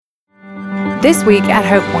This week at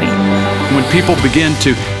Hope Point. When people begin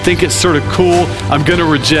to think it's sort of cool, I'm going to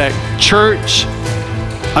reject church.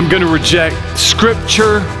 I'm going to reject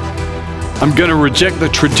scripture. I'm going to reject the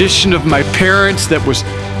tradition of my parents that was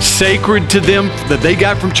sacred to them, that they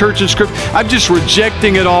got from church and scripture. I'm just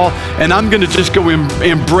rejecting it all, and I'm going to just go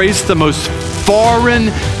embrace the most foreign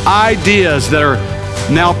ideas that are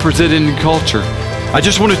now presented in culture. I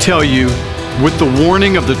just want to tell you, with the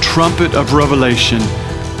warning of the trumpet of Revelation,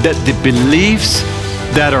 that the beliefs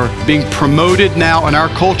that are being promoted now in our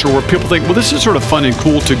culture, where people think, well, this is sort of fun and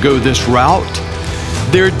cool to go this route,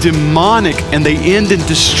 they're demonic and they end in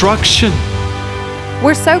destruction.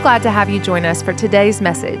 We're so glad to have you join us for today's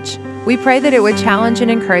message. We pray that it would challenge and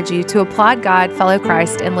encourage you to applaud God, follow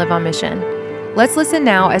Christ, and live on mission. Let's listen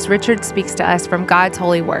now as Richard speaks to us from God's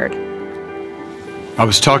holy word. I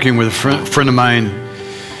was talking with a friend of mine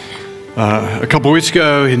a couple of weeks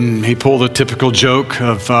ago, and he pulled a typical joke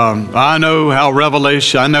of, I know how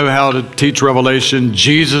to teach Revelation,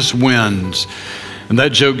 Jesus wins. And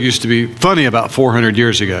that joke used to be funny about 400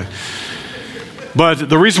 years ago. But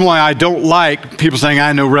the reason why I don't like people saying,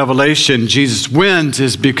 I know Revelation, Jesus wins,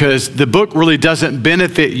 is because the book really doesn't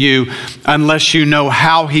benefit you unless you know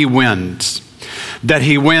how he wins. That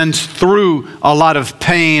he wins through a lot of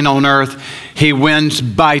pain on earth. He wins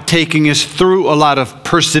by taking us through a lot of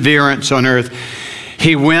perseverance on earth.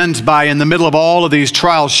 He wins by, in the middle of all of these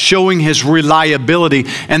trials, showing his reliability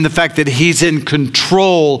and the fact that he's in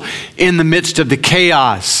control in the midst of the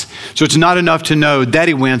chaos. So it's not enough to know that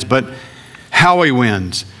he wins, but how he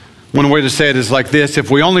wins. One way to say it is like this: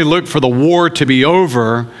 if we only look for the war to be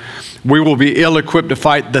over, we will be ill-equipped to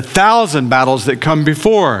fight the 1,000 battles that come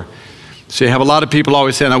before. So you have a lot of people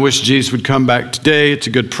always saying, I wish Jesus would come back today. It's a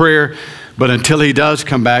good prayer. But until he does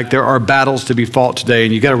come back, there are battles to be fought today.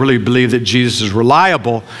 And you got to really believe that Jesus is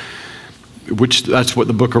reliable, which that's what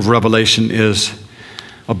the book of Revelation is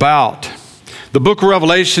about. The book of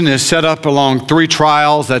Revelation is set up along 3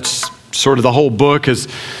 trials. That's sort of the whole book is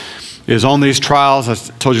on these trials. I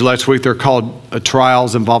told you last week they're called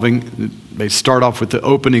trials involving, they start off with the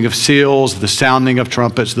opening of seals, the sounding of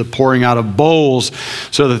trumpets, the pouring out of bowls.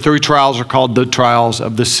 So the 3 trials are called the trials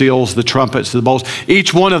of the seals, the trumpets, the bowls.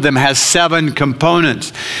 Each one of them has 7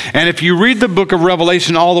 components. And if you read the book of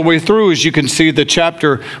Revelation all the way through, as you can see the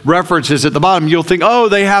chapter references at the bottom, you'll think, oh,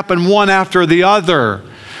 they happen one after the other.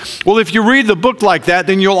 Well, if you read the book like that,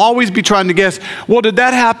 then you'll always be trying to guess, well, did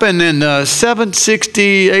that happen in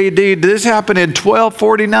 760 AD? Did this happen in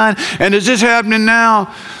 1249? And is this happening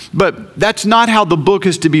now? But that's not how the book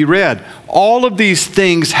is to be read. All of these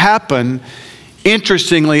things happen,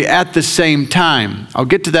 interestingly, at the same time. I'll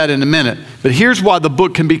get to that in a minute. But here's why the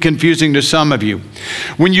book can be confusing to some of you.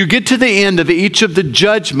 When you get to the end of each of the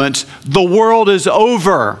judgments, the world is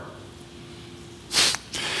over.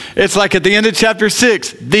 It's like at the end of chapter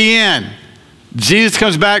 6, the end. Jesus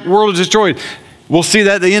comes back, world is destroyed. We'll see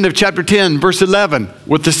that at the end of chapter 10, verse 11,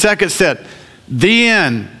 with the second set. The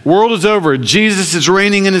end, world is over. Jesus is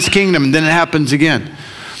reigning in his kingdom, and then it happens again.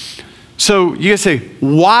 So you guys say,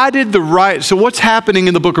 so what's happening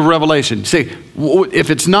in the book of Revelation? You say, if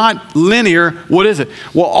it's not linear, what is it?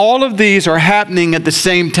 Well, all of these are happening at the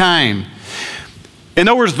same time. In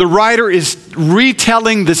other words, the writer is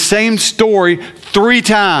retelling the same story 3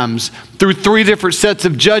 times through 3 different sets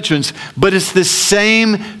of judgments, but it's the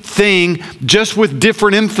same thing, just with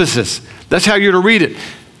different emphasis. That's how you're to read it.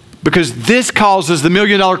 Because this causes the $1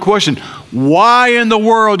 million question: why in the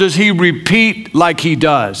world does he repeat like he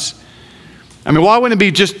does? I mean, why wouldn't it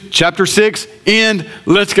be just chapter 6, end,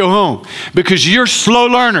 let's go home? Because you're slow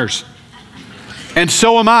learners, and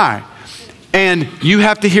so am I. And you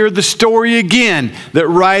have to hear the story again, that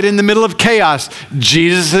right in the middle of chaos,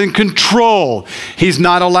 Jesus is in control. He's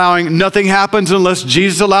not allowing, nothing happens unless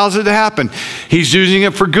Jesus allows it to happen. He's using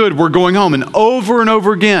it for good. We're going home. And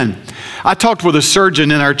over again. I talked with a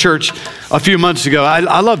surgeon in our church a few months ago.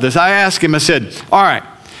 I love this. I asked him, I said, all right,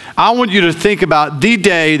 I want you to think about the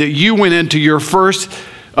day that you went into your first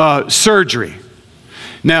surgery.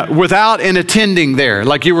 Now, without an attending there,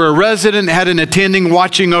 like you were a resident, had an attending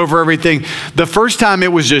watching over everything. The first time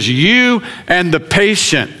it was just you and the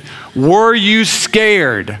patient. Were you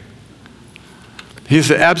scared? He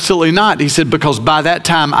said, absolutely not. He said, because by that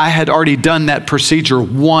time I had already done that procedure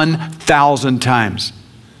 1,000 times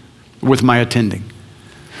with my attending.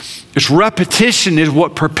 It's repetition is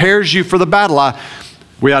what prepares you for the battle.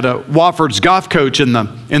 We had a Wofford's golf coach in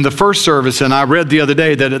the first service, and I read the other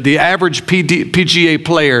day that the average PGA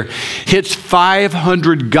player hits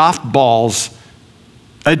 500 golf balls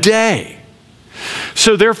a day.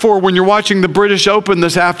 So therefore, when you're watching the British Open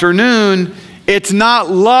this afternoon, it's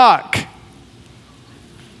not luck.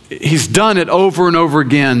 he's done it over and over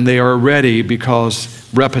again. They are ready because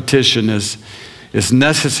repetition is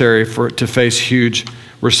necessary to face huge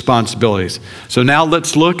responsibilities. So now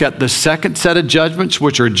let's look at the second set of judgments,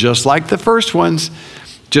 which are just like the first ones,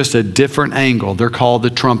 just a different angle. They're called the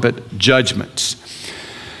trumpet judgments.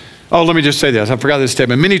 Oh, let me just say this. I forgot this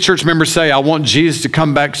statement. Many church members say, I want Jesus to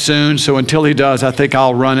come back soon, so until he does, I think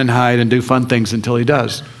I'll run and hide and do fun things until he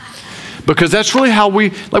does. Because that's really how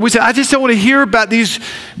we say, I just don't want to hear about these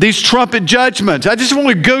trumpet judgments. I just want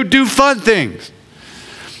to go do fun things.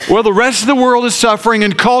 Well, the rest of the world is suffering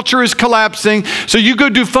and culture is collapsing, so you go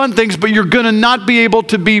do fun things, but you're going to not be able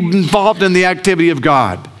to be involved in the activity of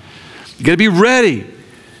God. You got to be ready.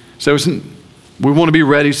 So we want to be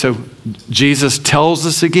ready, so Jesus tells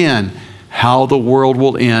us again how the world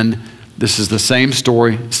will end. This is the same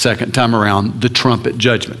story, second time around, the trumpet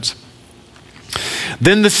judgments.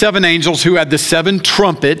 Then the 7 angels who had the 7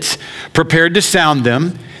 trumpets prepared to sound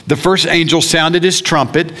them. The first angel sounded his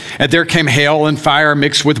trumpet, and there came hail and fire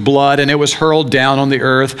mixed with blood, and it was hurled down on the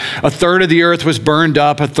earth. A third of the earth was burned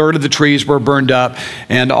up, a third of the trees were burned up,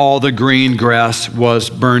 and all the green grass was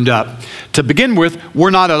burned up. To begin with, we're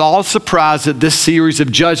not at all surprised that this series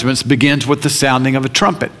of judgments begins with the sounding of a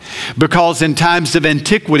trumpet, because in times of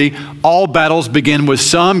antiquity, all battles begin with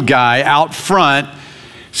some guy out front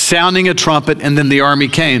sounding a trumpet, and then the army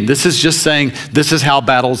came. This is just saying this is how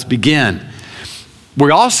battles begin. We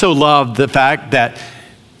also love the fact that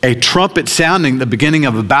a trumpet sounding the beginning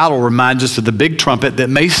of a battle reminds us of the big trumpet that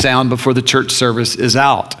may sound before the church service is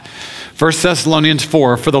out. 1 Thessalonians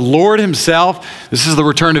 4, for the Lord himself, this is the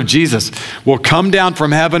return of Jesus, will come down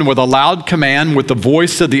from heaven with a loud command, with the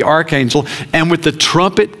voice of the archangel, and with the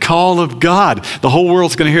trumpet call of God. The whole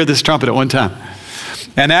world's going to hear this trumpet at one time.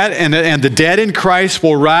 And the dead in Christ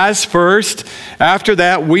will rise first. After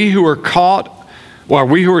that, we who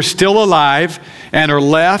are still alive and are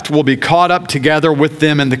left will be caught up together with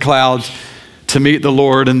them in the clouds to meet the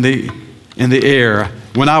Lord in the air.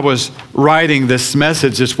 When I was writing this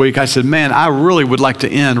message this week, I said, man, I really would like to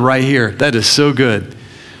end right here. That is so good.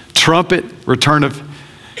 Trumpet, return of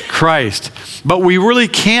Christ. But we really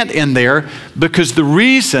can't end there, because the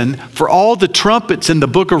reason for all the trumpets in the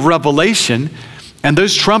book of Revelation, and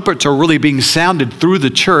those trumpets are really being sounded through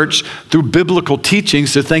the church, through biblical teaching.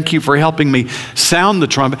 So thank you for helping me sound the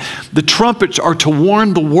trumpet. The trumpets are to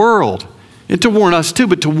warn the world, and to warn us too,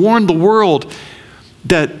 but to warn the world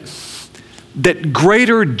that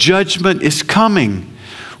greater judgment is coming.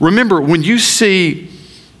 Remember, when you see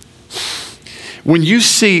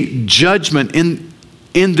judgment in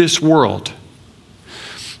this world,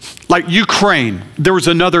 like Ukraine, there was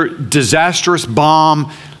another disastrous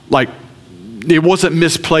bomb, like it wasn't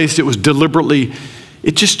misplaced, it was deliberately,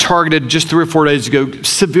 it just targeted just 3 or 4 days ago,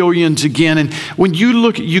 civilians again. And when you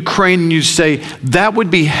look at Ukraine and you say, that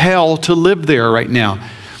would be hell to live there right now.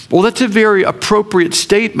 Well, that's a very appropriate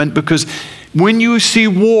statement, because when you see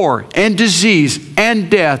war and disease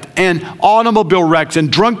and death and automobile wrecks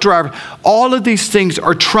and drunk drivers, all of these things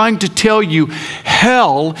are trying to tell you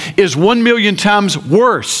hell is 1 million times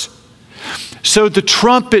worse. So the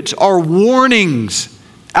trumpets are warnings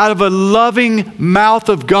out of a loving mouth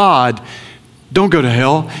of God. Don't go to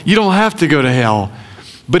hell. You don't have to go to hell.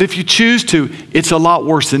 But if you choose to, it's a lot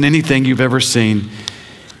worse than anything you've ever seen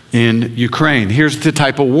in Ukraine. Here's the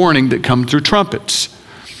type of warning that comes through trumpets.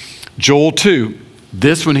 Joel 2,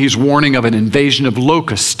 this one he's warning of an invasion of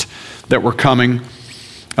locusts that were coming,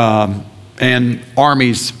 and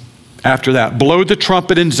armies after that. Blow the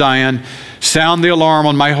trumpet in Zion, sound the alarm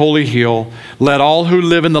on my holy hill. Let all who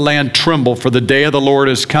live in the land tremble, for the day of the Lord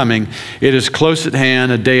is coming. It is close at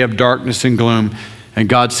hand, a day of darkness and gloom. And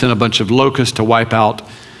God sent a bunch of locusts to wipe out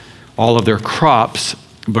all of their crops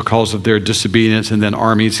because of their disobedience, and then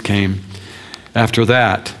armies came after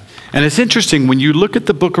that. And it's interesting, when you look at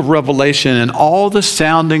the book of Revelation and all the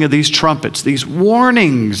sounding of these trumpets, these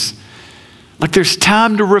warnings, like there's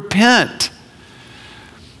time to repent.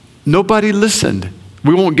 Nobody listened.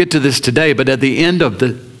 We won't get to this today, but at the end of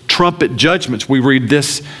the trumpet judgments, we read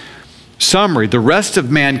this summary. The rest of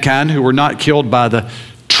mankind who were not killed by the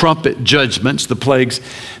trumpet judgments, the plagues,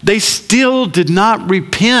 they still did not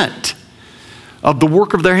repent of the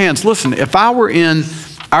work of their hands. Listen, if I were in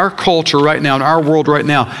our culture right now, in our world right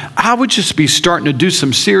now, I would just be starting to do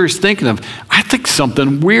some serious thinking of, I think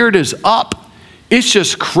something weird is up. It's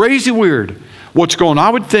just crazy weird what's going on. I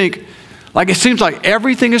would think, like, it seems like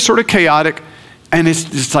everything is sort of chaotic, and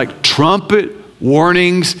it's like trumpet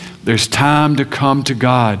warnings. There's time to come to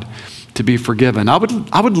God to be forgiven. I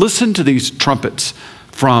would listen to these trumpets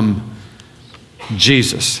from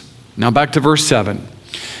Jesus. Now back to verse 7.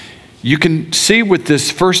 You can see with this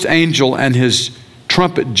first angel and his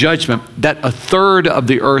trumpet judgment, that a third of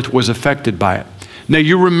the earth was affected by it. Now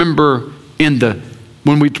you remember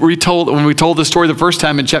when we told the story the first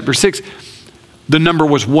time in chapter 6, the number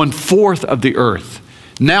was 1/4 of the earth.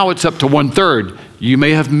 Now it's up to 1/3. You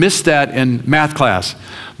may have missed that in math class,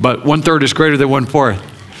 but 1/3 is greater than 1/4.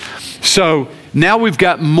 So now we've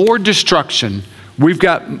got more destruction. We've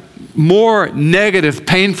got more negative,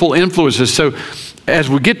 painful influences. So as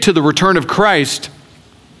we get to the return of Christ,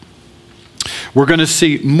 we're going to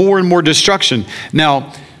see more and more destruction.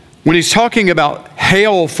 Now, when he's talking about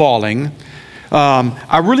hail falling,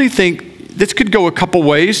 I really think this could go a couple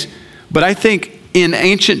ways, but I think in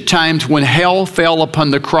ancient times when hail fell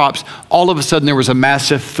upon the crops, all of a sudden there was a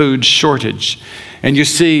massive food shortage. And you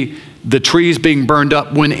see the trees being burned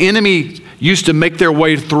up. When enemies used to make their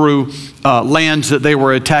way through lands that they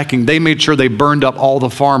were attacking, they made sure they burned up all the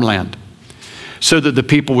farmland so that the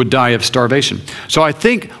people would die of starvation. So I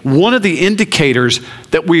think one of the indicators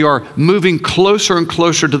that we are moving closer and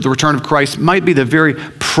closer to the return of Christ might be the very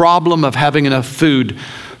problem of having enough food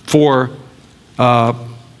for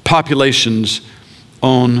populations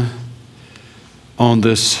on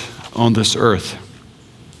this earth.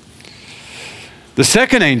 The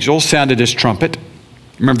second angel sounded his trumpet.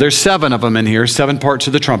 Remember, there's 7 of them in here, 7 parts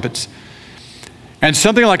of the trumpets. And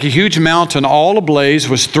something like a huge mountain, all ablaze,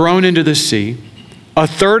 was thrown into the sea.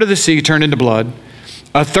 1/3 of the sea turned into blood.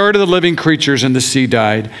 1/3 of the living creatures in the sea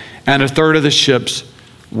died. And 1/3 of the ships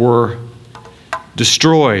were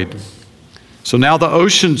destroyed. So now the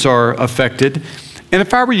oceans are affected. And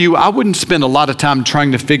if I were you, I wouldn't spend a lot of time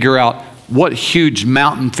trying to figure out what huge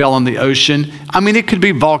mountain fell in the ocean. I mean, it could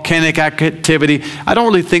be volcanic activity. I don't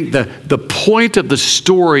really think the point of the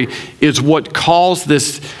story is what caused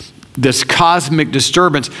this cosmic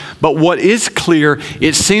disturbance. But what is clear,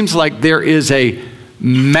 it seems like there is a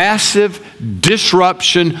massive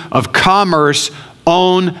disruption of commerce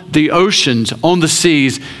on the oceans, on the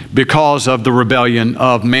seas, because of the rebellion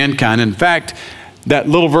of mankind. In fact, that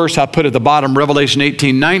little verse I put at the bottom, Revelation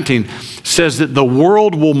 18:19, says that the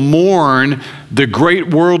world will mourn the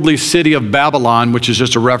great worldly city of Babylon, which is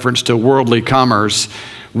just a reference to worldly commerce,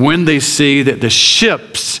 when they see that the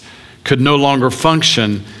ships could no longer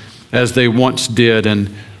function as they once did in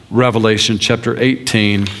Revelation chapter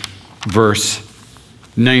 18, verse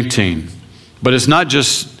 19. But it's not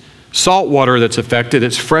just salt water that's affected,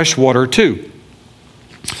 it's fresh water too.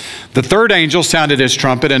 The third angel sounded his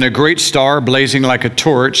trumpet, and a great star, blazing like a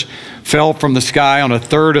torch, fell from the sky on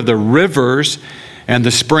 1/3 of the rivers and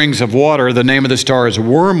the springs of water. The name of the star is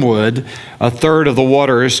Wormwood. 1/3 of the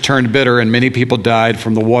waters turned bitter, and many people died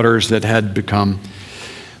from the waters that had become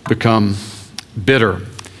bitter.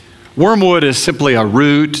 Wormwood is simply a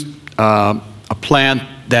root, a plant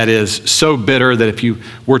that is so bitter that if you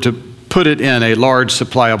were to put it in a large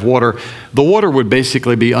supply of water, the water would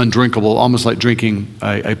basically be undrinkable, almost like drinking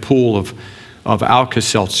a pool of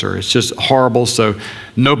Alka-Seltzer. It's just horrible. So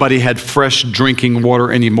nobody had fresh drinking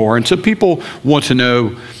water anymore. And so people want to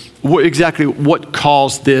know exactly what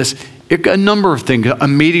caused this. A number of things. A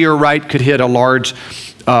meteorite could hit a large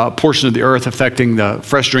portion of the earth, affecting the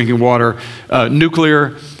fresh drinking water.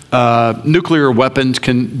 Nuclear weapons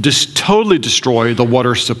can just totally destroy the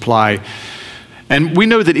water supply. And we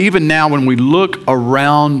know that even now when we look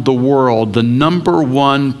around the world, the number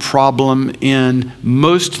one problem in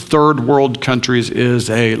most third world countries is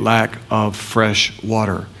a lack of fresh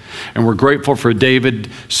water. And we're grateful for David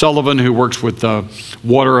Sullivan, who works with the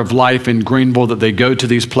Water of Life in Greenville, that they go to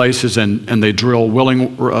these places and they drill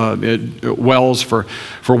wells for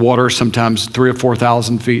water, sometimes 3,000 or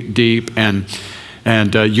 4,000 feet deep. And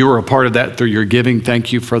you are a part of that through your giving.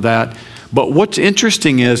 Thank you for that. But what's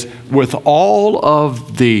interesting is with all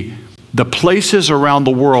of the places around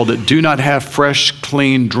the world that do not have fresh,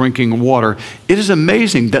 clean drinking water, it is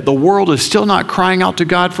amazing that the world is still not crying out to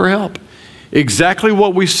God for help. Exactly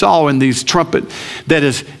what we saw in these trumpet, that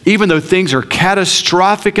is, even though things are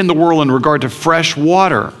catastrophic in the world in regard to fresh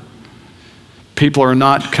water, people are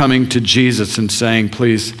not coming to Jesus and saying,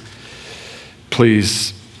 please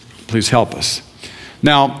help us.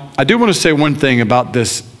 Now, I do want to say one thing about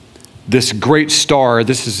this great star.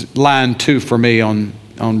 This is line 2 for me on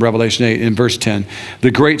Revelation 8 in verse 10.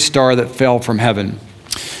 The great star that fell from heaven.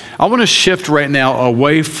 I want to shift right now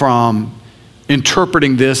away from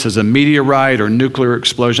interpreting this as a meteorite or nuclear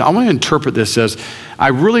explosion. I want to interpret this as, I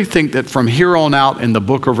really think that from here on out in the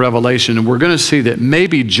book of Revelation, and we're going to see that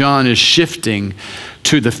maybe John is shifting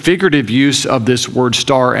to the figurative use of this word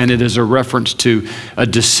star, and it is a reference to a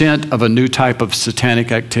descent of a new type of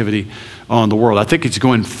satanic activity on the world. I think it's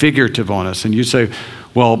going figurative on us. And you say,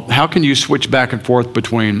 Well, how can you switch back and forth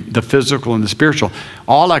between the physical and the spiritual?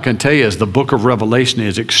 All I can tell you is the book of Revelation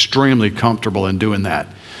is extremely comfortable in doing that.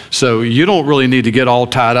 So you don't really need to get all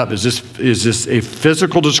tied up. Is this a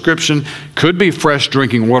physical description? Could be fresh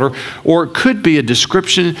drinking water, or it could be a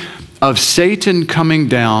description of Satan coming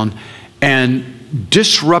down and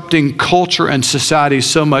disrupting culture and society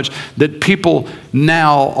so much that people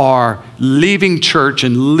now are leaving church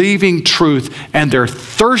and leaving truth, and they're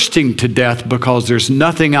thirsting to death because there's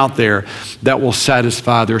nothing out there that will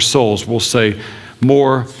satisfy their souls. We'll say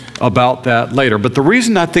more about that later. But the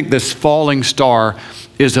reason I think this falling star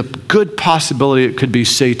is a good possibility it could be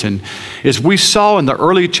Satan is we saw in the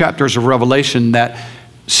early chapters of Revelation that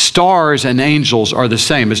stars and angels are the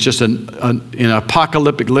same. It's just in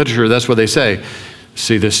apocalyptic literature, that's what they say.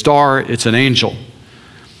 See, the star, it's an angel.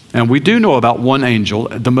 And we do know about one angel,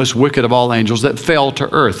 the most wicked of all angels, that fell to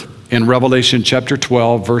earth. In Revelation chapter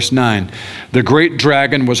 12, verse 9, the great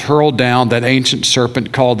dragon was hurled down, that ancient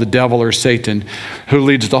serpent called the devil or Satan, who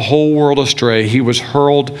leads the whole world astray. He was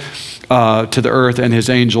hurled to the earth and his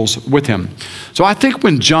angels with him. So I think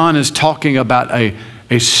when John is talking about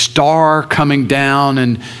a star coming down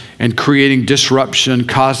and creating disruption,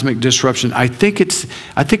 cosmic disruption, I think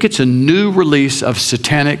it's a new release of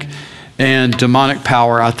satanic and demonic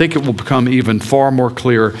power. I think it will become even far more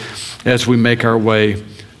clear as we make our way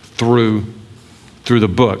through the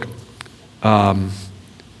book. I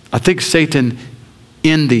think Satan,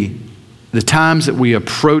 in the times that we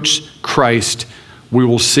approach Christ, we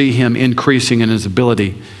will see him increasing in his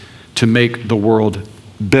ability to make the world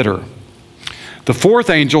bitter. The fourth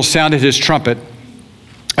angel sounded his trumpet,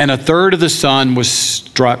 and a third of the sun was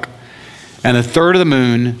struck, and a third of the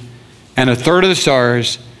moon, and a third of the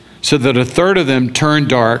stars, so that a third of them turned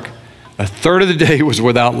dark, a third of the day was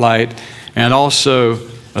without light, and also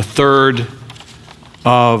a third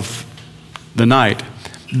of the night.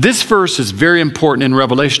 This verse is very important in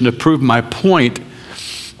Revelation to prove my point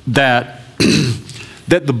that,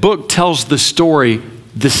 that the book tells the story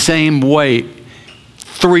the same way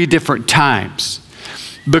 3 different times.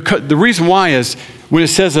 Because the reason why is when it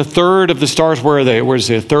says a third of the stars, where are they? Where does it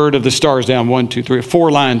say? A third of the stars down, 1, 2, 3,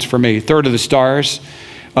 4 lines for me. A third of the stars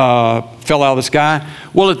fell out of the sky.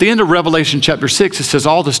 Well, at the end of Revelation chapter 6, it says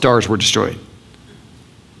all the stars were destroyed.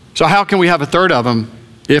 So how can we have a third of them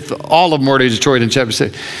if all of them were destroyed in chapter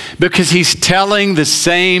 6? Because he's telling the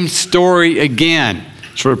same story again.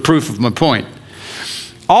 Sort of proof of my point.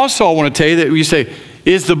 Also, I want to tell you that you say,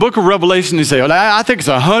 is the book of Revelation, you say, well, I think it's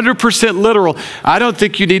 100% literal. I don't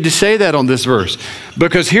think you need to say that on this verse.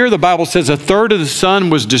 Because here the Bible says a third of the sun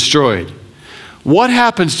was destroyed. What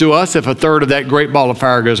happens to us if a third of that great ball of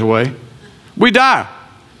fire goes away? We die.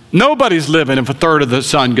 Nobody's living if a third of the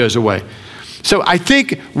sun goes away. So I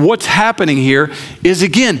think what's happening here is,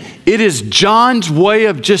 again, it is John's way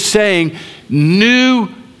of just saying new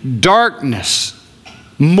darkness,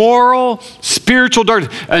 moral, spiritual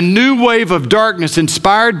darkness, a new wave of darkness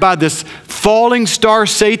inspired by this falling star,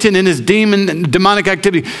 Satan and his demonic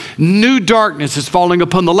activity. New darkness is falling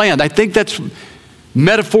upon the land. I think that's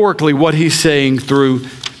metaphorically what he's saying through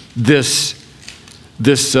this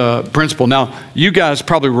principle. Now, you guys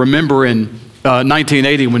probably remember in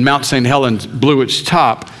 1980 when Mount St. Helens blew its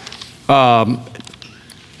top.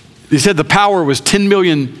 He said the power was 10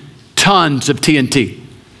 million tons of TNT.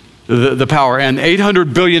 The power, and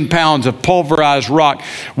 800 billion pounds of pulverized rock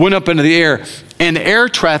went up into the air, and air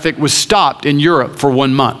traffic was stopped in Europe for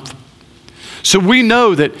 1 month. So we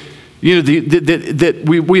know that, that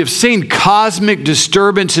we have seen cosmic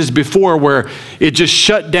disturbances before where it just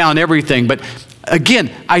shut down everything. But again,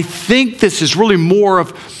 I think this is really more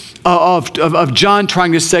of John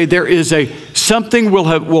trying to say there is something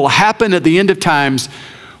will happen at the end of times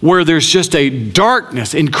where there's just a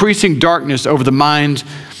darkness, increasing darkness over the minds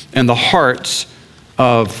and the hearts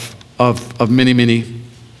of many, many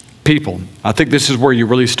people. I think this is where you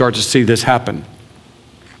really start to see this happen.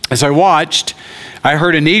 As I watched, I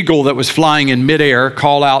heard an eagle that was flying in midair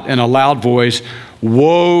call out in a loud voice,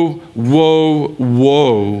 "Woe, woe,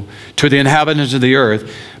 woe to the inhabitants of the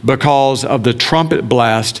earth because of the trumpet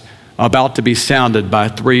blast about to be sounded by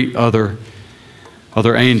 3 other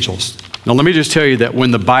angels." Now, let me just tell you that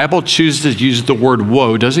when the Bible chooses to use the word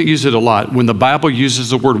woe, doesn't use it a lot. When the Bible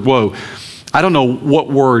uses the word woe, I don't know what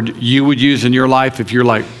word you would use in your life if you're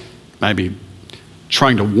like maybe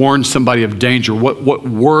trying to warn somebody of danger. What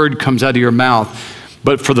word comes out of your mouth?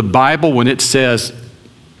 But for the Bible, when it says,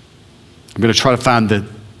 I'm going to try to find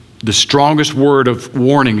the strongest word of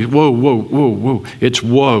warning. Whoa, whoa, whoa, whoa. It's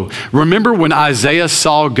woe. Remember when Isaiah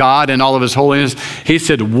saw God in all of his holiness? He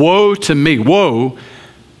said, woe to me. Woe.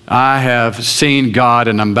 I have seen God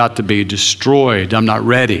and I'm about to be destroyed. I'm not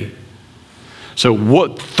ready. So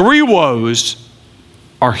what 3 woes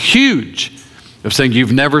are huge of saying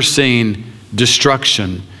you've never seen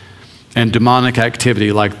destruction and demonic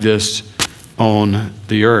activity like this on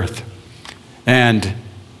the earth. And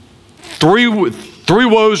three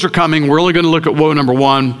woes are coming. We're only going to look at woe number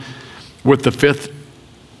 1 with the 5th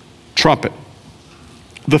trumpet.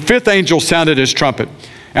 The 5th angel sounded his trumpet,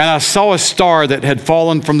 and I saw a star that had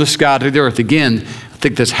fallen from the sky to the earth. Again, I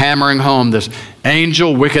think this hammering home, this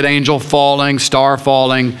angel, wicked angel falling, star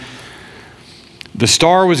falling. The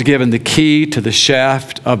star was given the key to the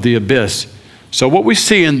shaft of the abyss. So what we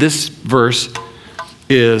see in this verse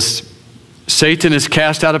is Satan is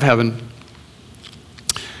cast out of heaven,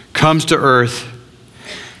 comes to earth,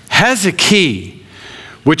 has a key,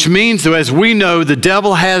 which means that, as we know, the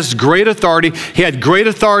devil has great authority. He had great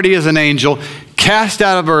authority as an angel, cast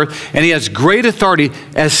out of earth, and he has great authority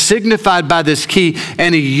as signified by this key,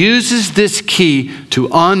 and he uses this key to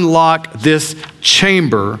unlock this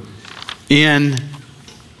chamber in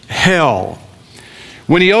hell.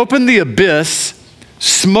 When he opened the abyss,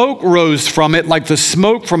 smoke rose from it like the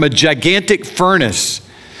smoke from a gigantic furnace.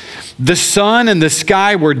 The sun and the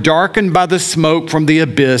sky were darkened by the smoke from the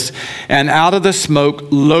abyss, and out of the smoke,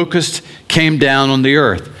 locusts came down on the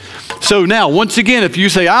earth. So now, once again, if you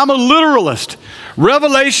say, I'm a literalist,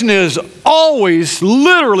 Revelation is always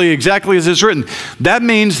literally exactly as it's written. That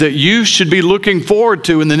means that you should be looking forward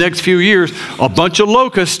to, in the next few years, a bunch of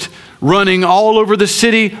locusts running all over the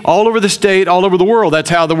city, all over the state, all over the world. That's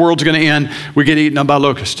how the world's going to end. We get eaten up by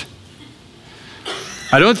locusts.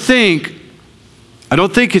 I don't think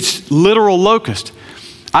it's literal locust.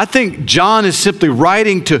 I think John is simply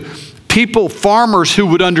writing to people, farmers who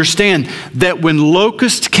would understand that when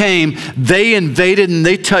locusts came, they invaded and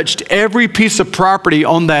they touched every piece of property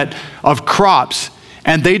on that of crops,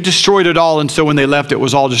 and they destroyed it all. And so when they left, it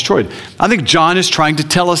was all destroyed. I think John is trying to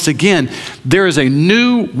tell us again, there is a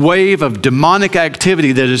new wave of demonic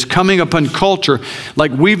activity that is coming upon culture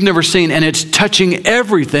like we've never seen, and it's touching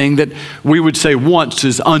everything that we would say once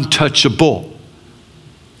is untouchable.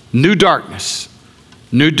 New darkness,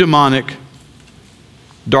 new demonic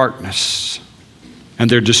darkness. And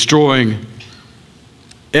they're destroying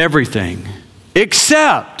everything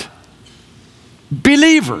except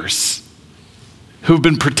believers who've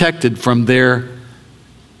been protected from their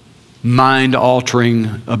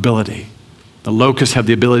mind-altering ability. The locusts have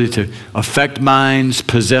the ability to affect minds,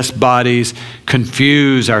 possess bodies,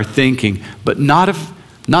 confuse our thinking, but not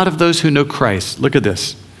of those who know Christ. Look at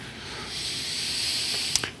this.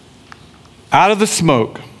 Out of the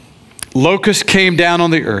smoke, locusts came down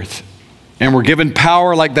on the earth and were given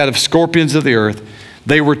power like that of scorpions of the earth.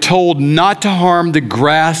 They were told not to harm the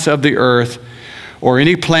grass of the earth or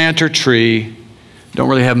any plant or tree. Don't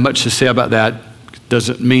really have much to say about that.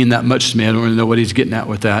 Doesn't mean that much to me. I don't really know what he's getting at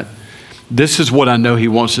with that. This is what I know he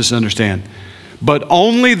wants us to understand. But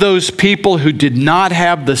only those people who did not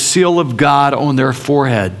have the seal of God on their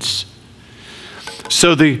foreheads.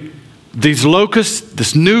 So these locusts,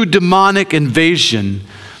 this new demonic invasion,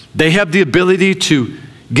 they have the ability to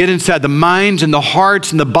get inside the minds and the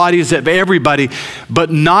hearts and the bodies of everybody,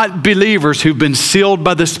 but not believers who've been sealed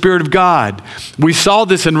by the Spirit of God. We saw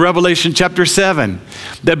this in Revelation chapter 7,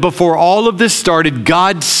 that before all of this started,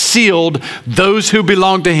 God sealed those who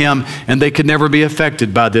belonged to him, and they could never be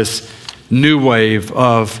affected by this new wave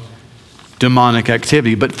of demonic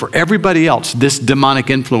activity. But for everybody else, this demonic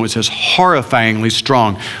influence is horrifyingly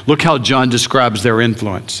strong. Look how John describes their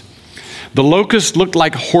influence. The locusts looked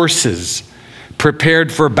like horses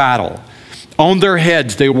prepared for battle. On their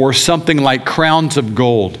heads, they wore something like crowns of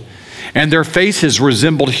gold, and their faces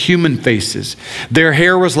resembled human faces. Their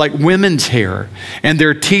hair was like women's hair, and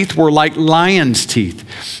their teeth were like lions'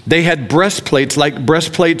 teeth. They had breastplates like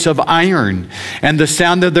breastplates of iron, and the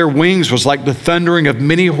sound of their wings was like the thundering of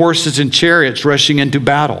many horses and chariots rushing into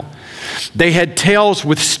battle. They had tails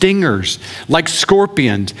with stingers like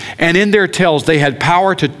scorpions, and in their tails they had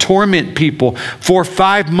power to torment people for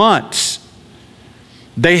 5 months.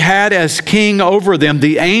 They had as king over them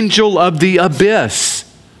the angel of the abyss,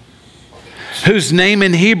 whose name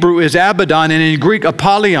in Hebrew is Abaddon, and in Greek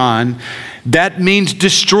Apollyon. That means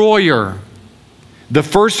destroyer. The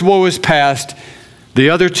first woe is past. The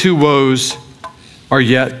other 2 woes are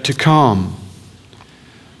yet to come.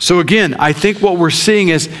 So again, I think what we're seeing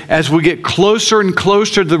is, as we get closer and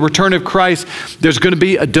closer to the return of Christ, there's going to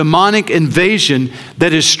be a demonic invasion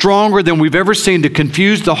that is stronger than we've ever seen to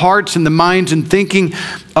confuse the hearts and the minds and thinking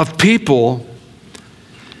of people.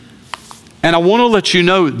 And I want to let you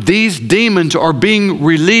know, these demons are being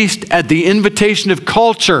released at the invitation of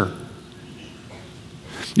culture.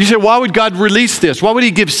 You say, why would God release this? Why would he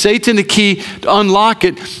give Satan the key to unlock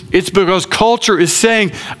it? It's because culture is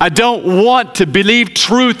saying, I don't want to believe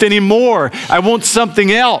truth anymore. I want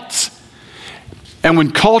something else. And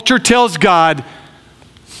when culture tells God,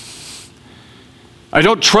 I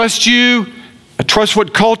don't trust you, I trust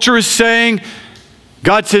what culture is saying,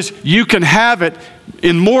 God says, you can have it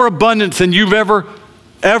in more abundance than you've ever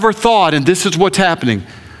thought. And this is what's happening.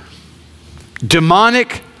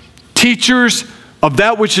 Demonic teachers of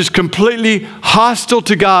that which is completely hostile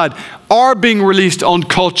to God are being released on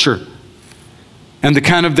culture. And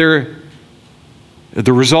the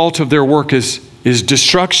result of their work is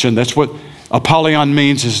destruction. That's what Apollyon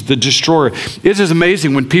means, is the destroyer. It is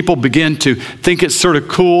amazing when people begin to think it's sort of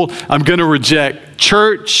cool. I'm going to reject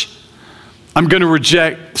church. I'm going to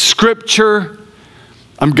reject scripture.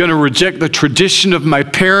 I'm going to reject the tradition of my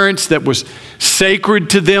parents that was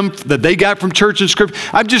sacred to them, that they got from church and scripture.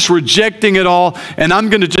 I'm just rejecting it all, and I'm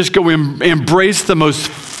going to just go embrace the most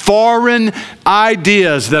foreign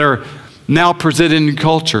ideas that are now presented in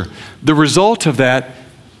culture. The result of that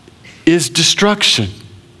is destruction.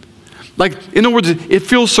 Like, in other words, it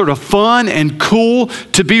feels sort of fun and cool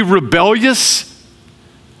to be rebellious.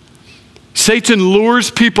 Satan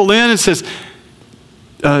lures people in and says,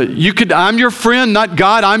 I'm your friend, not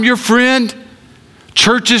God, I'm your friend.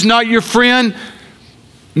 Church is not your friend.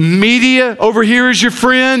 Media over here is your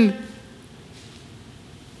friend.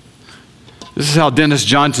 This is how Dennis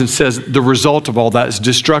Johnson says the result of all that is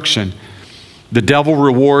destruction. The devil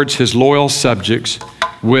rewards his loyal subjects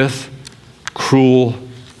with cruel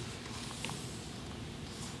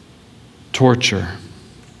torture.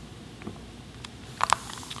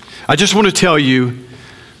 I just want to tell you,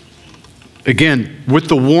 again, with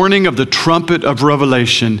the warning of the trumpet of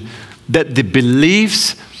Revelation, that the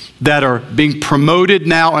beliefs that are being promoted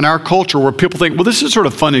now in our culture, where people think, well, this is sort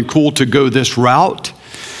of fun and cool to go this route,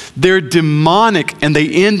 they're demonic and they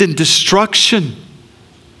end in destruction.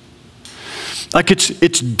 Like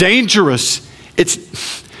it's dangerous.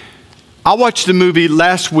 I watched the movie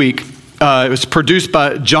last week. It was produced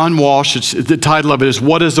by John Walsh. The title of it is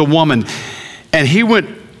What is a Woman? And he went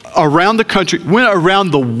around the country, went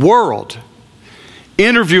around the world,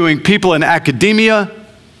 interviewing people in academia,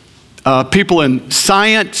 people in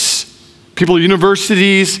science, people at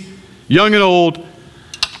universities, young and old,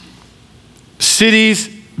 cities,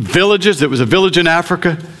 villages. There was a village in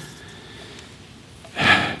Africa.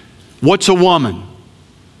 What's a woman?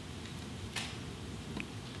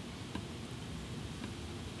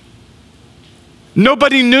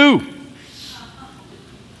 Nobody knew.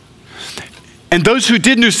 And those who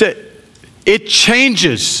did know said, it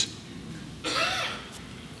changes.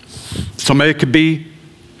 Somebody could be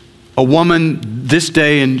a woman this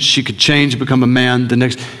day and she could change, become a man the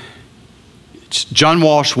next. It's John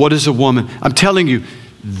Walsh, what is a woman? I'm telling you,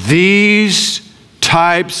 these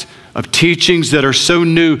types of teachings that are so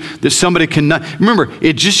new that somebody cannot. Remember,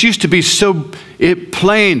 it just used to be so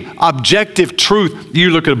plain, objective truth.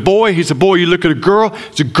 You look at a boy, he's a boy. You look at a girl,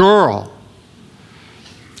 it's a girl.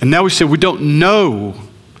 And now we say we don't know.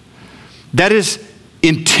 That is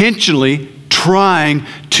intentionally trying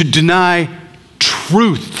to deny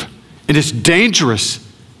truth. And it's dangerous.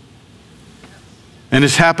 And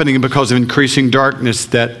it's happening because of increasing darkness,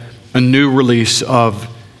 that a new release of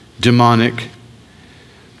demonic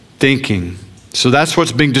thinking. So that's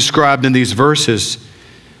what's being described in these verses.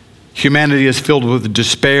 Humanity is filled with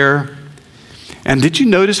despair. And did you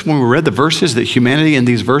notice when we read the verses that humanity in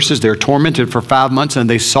these verses, they're tormented for 5 months and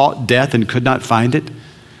they sought death and could not find it?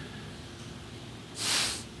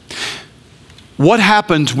 What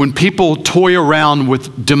happens when people toy around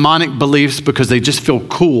with demonic beliefs because they just feel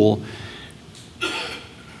cool,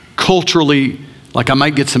 culturally, like I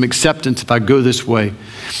might get some acceptance if I go this way?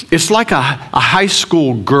 It's like a high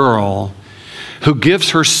school girl who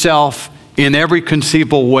gives herself in every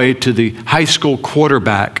conceivable way to the high school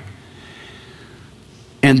quarterback.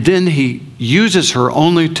 And then he uses her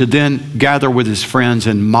only to then gather with his friends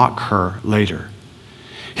and mock her later.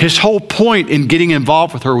 His whole point in getting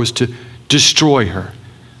involved with her was to destroy her.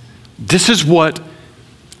 This is what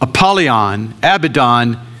Apollyon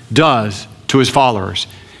does to his followers.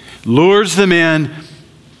 Lures them in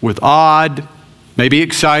with odd, maybe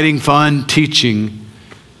exciting, fun teaching,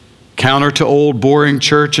 counter to old, boring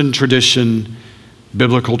church and tradition,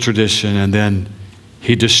 biblical tradition, and then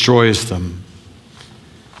he destroys them.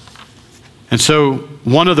 And so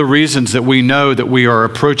one of the reasons that we know that we are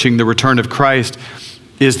approaching the return of Christ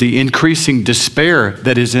is the increasing despair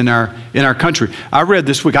that is in our country. I read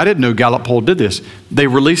this week, I didn't know Gallup poll did this. They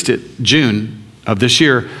released it June of this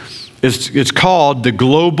year. It's called the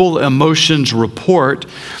Global Emotions Report.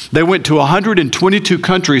 They went to 122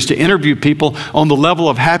 countries to interview people on the level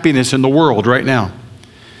of happiness in the world right now.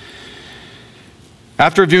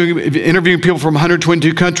 After interviewing people from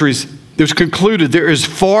 122 countries, it was concluded there is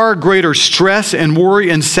far greater stress and worry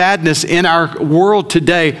and sadness in our world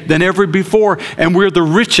today than ever before, and we're the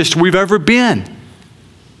richest we've ever been.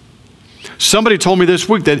 Somebody told me this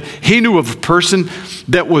week that he knew of a person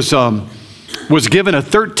that was given a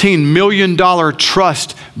 $13 million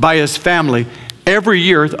trust by his family. Every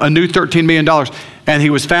year, a new $13 million. And he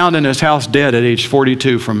was found in his house dead at age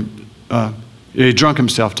 42 he drunk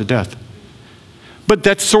himself to death. But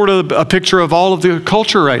that's sort of a picture of all of the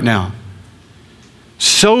culture right now.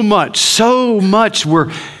 So much,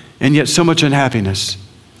 and yet so much unhappiness.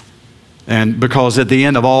 And because at the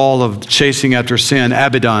end of all of chasing after sin,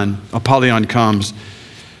 Apollyon comes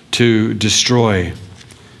to destroy.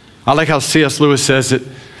 I like how C.S. Lewis says that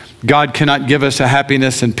God cannot give us a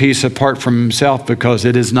happiness and peace apart from himself because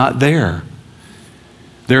it is not there.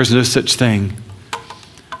 There's no such thing.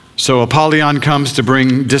 So Apollyon comes to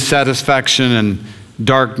bring dissatisfaction and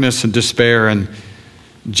darkness and despair, and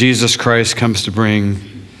Jesus Christ comes to bring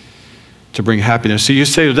happiness. So you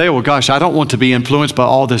say today, well, gosh, I don't want to be influenced by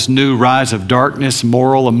all this new rise of darkness,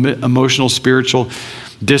 moral, emotional, spiritual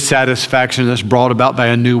dissatisfaction that's brought about by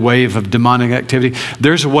a new wave of demonic activity.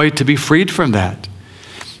 There's a way to be freed from that,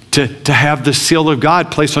 to have the seal of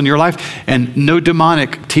God placed on your life, and no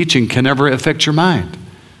demonic teaching can ever affect your mind.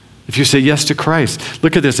 If you say yes to Christ.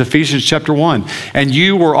 Look at this, Ephesians chapter 1. And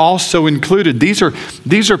you were also included. These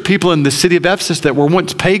are people in the city of Ephesus that were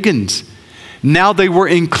once pagans. Now they were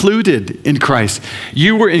included in Christ.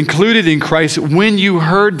 You were included in Christ when you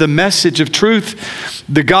heard the message of truth,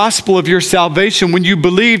 the gospel of your salvation. When you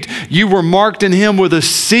believed, you were marked in him with a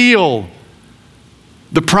seal,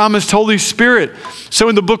 the promised Holy Spirit. So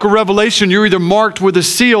in the book of Revelation, you're either marked with a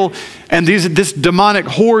seal and this demonic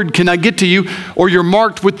horde cannot get to you, or you're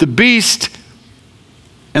marked with the beast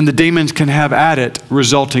and the demons can have at it,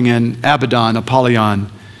 resulting in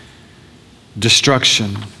Apollyon,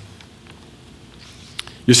 destruction.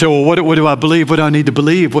 You say, well, what do I believe? What do I need to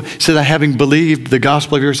believe? So that having believed the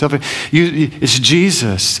gospel of your salvation, it's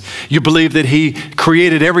Jesus. You believe that he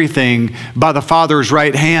created everything by the Father's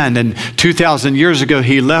right hand, and 2,000 years ago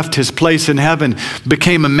he left his place in heaven,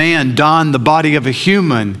 became a man, donned the body of a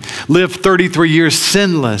human, lived 33 years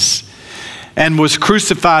sinless, and was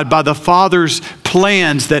crucified by the Father's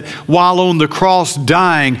plans that while on the cross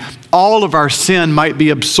dying, all of our sin might be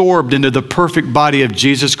absorbed into the perfect body of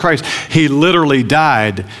Jesus Christ. He literally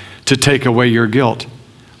died to take away your guilt.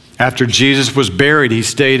 After Jesus was buried, he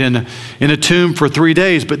stayed in a tomb for 3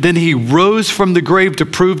 days, but then he rose from the grave to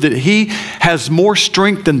prove that he has more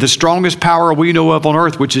strength than the strongest power we know of on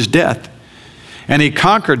earth, which is death. And he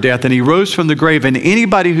conquered death, and he rose from the grave. And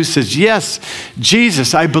anybody who says, yes,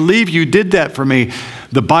 Jesus, I believe you did that for me,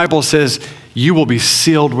 the Bible says you will be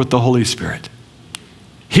sealed with the Holy Spirit.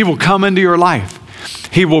 He will come into your life.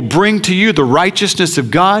 He will bring to you the righteousness of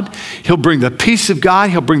God. He'll bring the peace of God.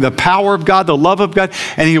 He'll bring the power of God, the love of God,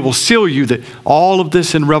 and he will seal you that all of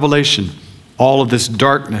this in Revelation, all of this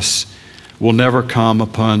darkness will never come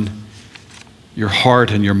upon your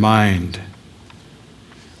heart and your mind.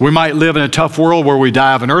 We might live in a tough world where we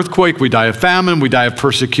die of an earthquake, we die of famine, we die of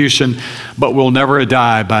persecution, but we'll never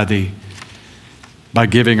die by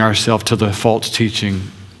giving ourselves to the false teaching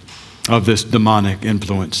of this demonic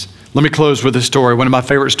influence. Let me close with a story, one of my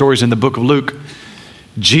favorite stories in the book of Luke.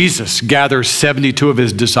 Jesus gathers 72 of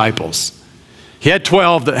his disciples. He had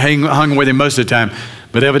 12 that hung with him most of the time,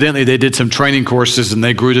 but evidently they did some training courses and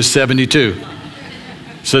they grew to 72.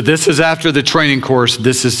 So this is after the training course.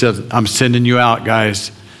 This is, I'm sending you out,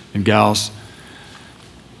 guys and gals.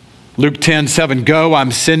 Luke 10:7, go,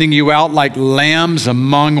 I'm sending you out like lambs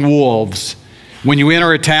among wolves. When you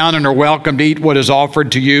enter a town and are welcome to eat what is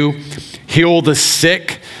offered to you, heal the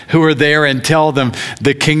sick who are there and tell them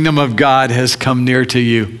the kingdom of God has come near to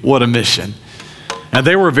you. What a mission. And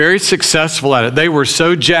they were very successful at it. They were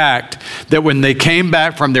so jacked that when they came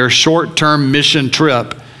back from their short-term mission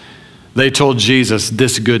trip, they told Jesus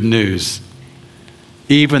this good news.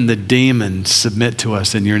 Even the demons submit to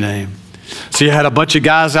us in your name. So you had a bunch of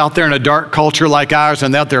guys out there in a dark culture like ours,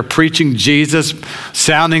 and out there preaching Jesus,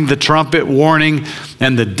 sounding the trumpet warning,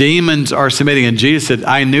 and the demons are submitting. And Jesus said,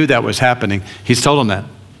 I knew that was happening. He's told them that.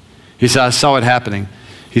 He said, I saw it happening.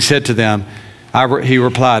 He said to them, he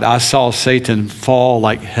replied, I saw Satan fall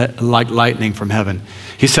like lightning from heaven.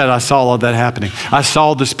 He said, I saw all of that happening. I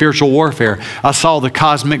saw the spiritual warfare. I saw the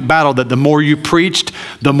cosmic battle that the more you preached,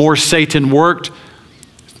 the more Satan worked.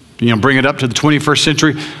 Bring it up to the 21st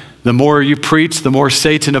century. The more you preach, the more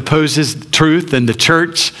Satan opposes truth and the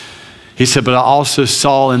church. He said, but I also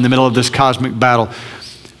saw in the middle of this cosmic battle,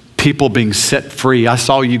 people being set free. I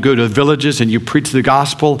saw you go to villages and you preach the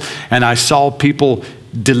gospel, and I saw people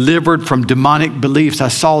delivered from demonic beliefs. I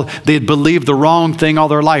saw they had believed the wrong thing all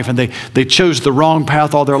their life, and they chose the wrong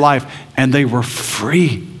path all their life, and they were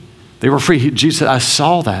free. They were free. Jesus said, I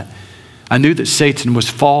saw that. I knew that Satan was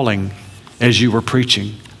falling as you were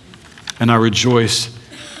preaching, and I rejoice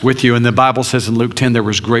with you. And the Bible says in Luke 10, there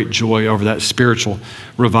was great joy over that spiritual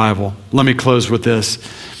revival. Let me close with this.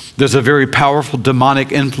 There's a very powerful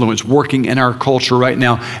demonic influence working in our culture right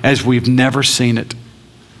now as we've never seen it.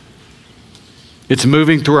 It's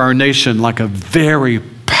moving through our nation like a very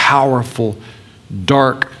powerful,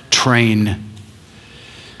 dark train.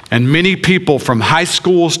 And many people from high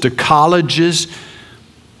schools to colleges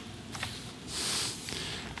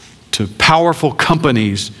to powerful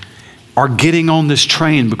companies are getting on this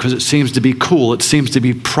train because it seems to be cool. It seems to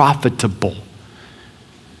be profitable.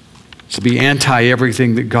 To be anti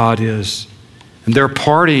everything that God is. And they're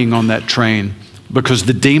partying on that train because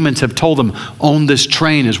the demons have told them on this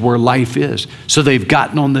train is where life is. So they've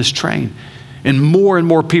gotten on this train. And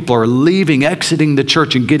more people are leaving, exiting the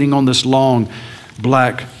church and getting on this long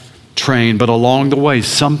black train. But along the way,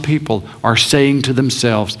 some people are saying to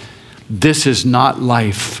themselves, this is not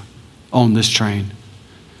life on this train.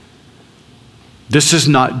 This is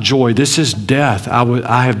not joy. This is death.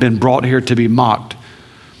 I have been brought here to be mocked,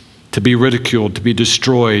 to be ridiculed, to be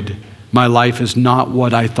destroyed. My life is not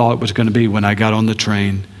what I thought it was going to be when I got on the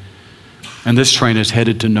train. And this train is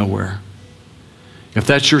headed to nowhere. If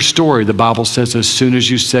that's your story, the Bible says as soon as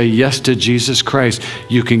you say yes to Jesus Christ,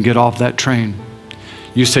 you can get off that train.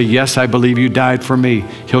 You say, yes, I believe you died for me.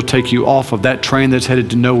 He'll take you off of that train that's headed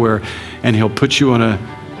to nowhere, and he'll put you on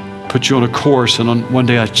a course and on one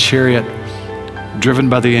day a chariot driven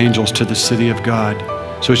by the angels to the city of God.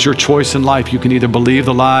 So it's your choice in life. You can either believe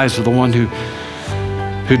the lies of the one who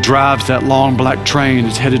drives that long black train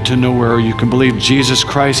that's headed to nowhere, or you can believe Jesus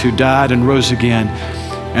Christ who died and rose again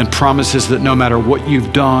and promises that no matter what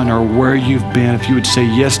you've done or where you've been, if you would say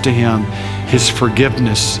yes to him, his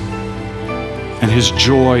forgiveness and his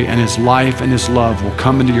joy and his life and his love will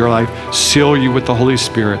come into your life, seal you with the Holy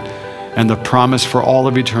Spirit, and the promise for all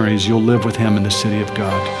of eternity is you'll live with him in the city of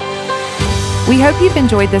God. We hope you've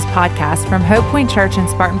enjoyed this podcast from Hope Point Church in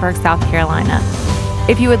Spartanburg, South Carolina.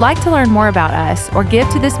 If you would like to learn more about us or give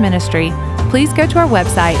to this ministry, please go to our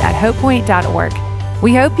website at hopepoint.org.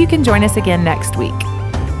 We hope you can join us again next week.